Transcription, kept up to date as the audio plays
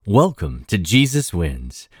Welcome to Jesus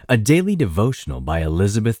Wins, a daily devotional by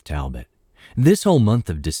Elizabeth Talbot. This whole month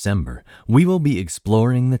of December, we will be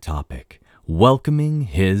exploring the topic, Welcoming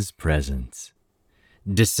His Presence.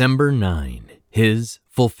 December 9, His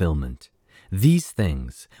Fulfillment. These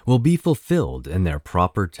things will be fulfilled in their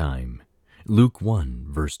proper time. Luke 1,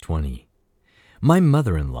 verse 20. My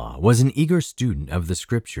mother-in-law was an eager student of the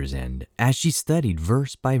Scriptures and, as she studied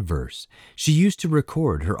verse by verse, she used to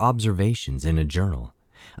record her observations in a journal.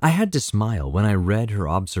 I had to smile when I read her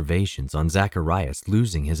observations on Zacharias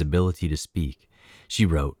losing his ability to speak. She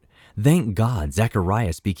wrote, "Thank God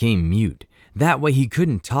Zacharias became mute. That way he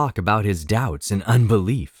couldn't talk about his doubts and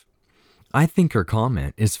unbelief." I think her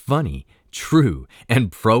comment is funny, true,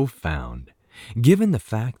 and profound. Given the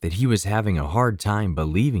fact that he was having a hard time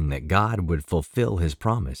believing that God would fulfill his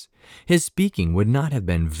promise, his speaking would not have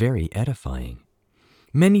been very edifying.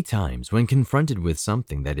 Many times, when confronted with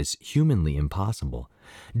something that is humanly impossible,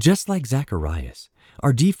 just like Zacharias,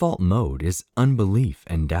 our default mode is unbelief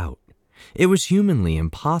and doubt. It was humanly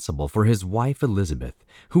impossible for his wife Elizabeth,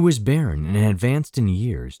 who was barren and advanced in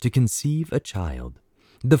years, to conceive a child,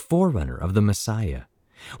 the forerunner of the Messiah.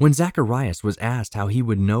 When Zacharias was asked how he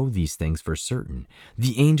would know these things for certain,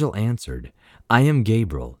 the angel answered, "I am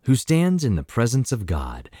Gabriel, who stands in the presence of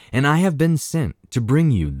God, and I have been sent to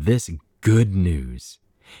bring you this good news.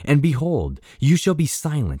 And behold, you shall be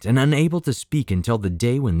silent and unable to speak until the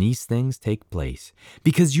day when these things take place,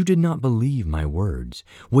 because you did not believe my words,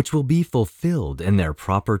 which will be fulfilled in their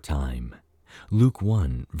proper time." Luke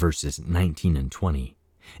 1, verses 19 and 20.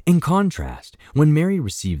 In contrast, when Mary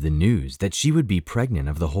received the news that she would be pregnant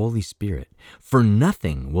of the Holy Spirit, for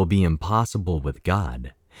nothing will be impossible with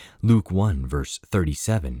God. Luke 1, verse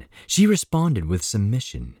 37, she responded with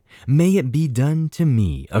submission, "May it be done to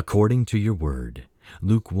me according to your word."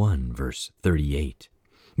 Luke 1, verse 38.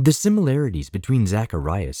 The similarities between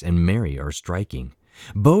Zacharias and Mary are striking.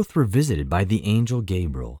 Both were visited by the angel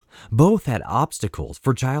Gabriel. Both had obstacles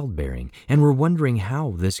for childbearing and were wondering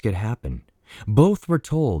how this could happen. Both were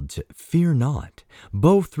told to fear not.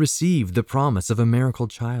 Both received the promise of a miracle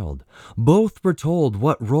child. Both were told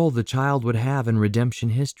what role the child would have in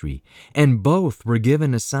redemption history, and both were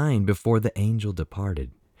given a sign before the angel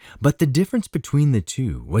departed. But the difference between the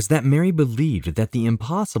two was that Mary believed that the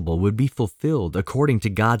impossible would be fulfilled according to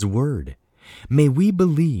God's word. May we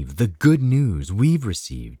believe the good news we've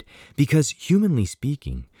received, because humanly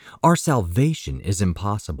speaking, our salvation is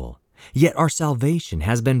impossible. Yet our salvation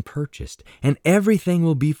has been purchased, and everything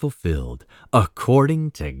will be fulfilled according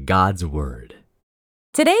to God's word.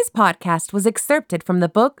 Today's podcast was excerpted from the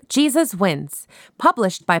book Jesus Wins,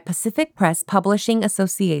 published by Pacific Press Publishing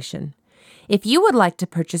Association. If you would like to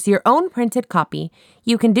purchase your own printed copy,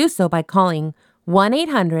 you can do so by calling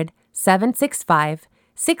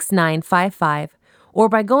 1-800-765-6955 or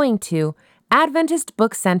by going to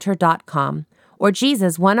AdventistBookCenter.com or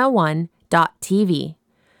Jesus101.tv.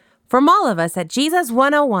 From all of us at Jesus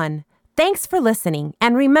 101, thanks for listening,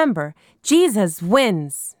 and remember, Jesus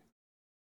wins!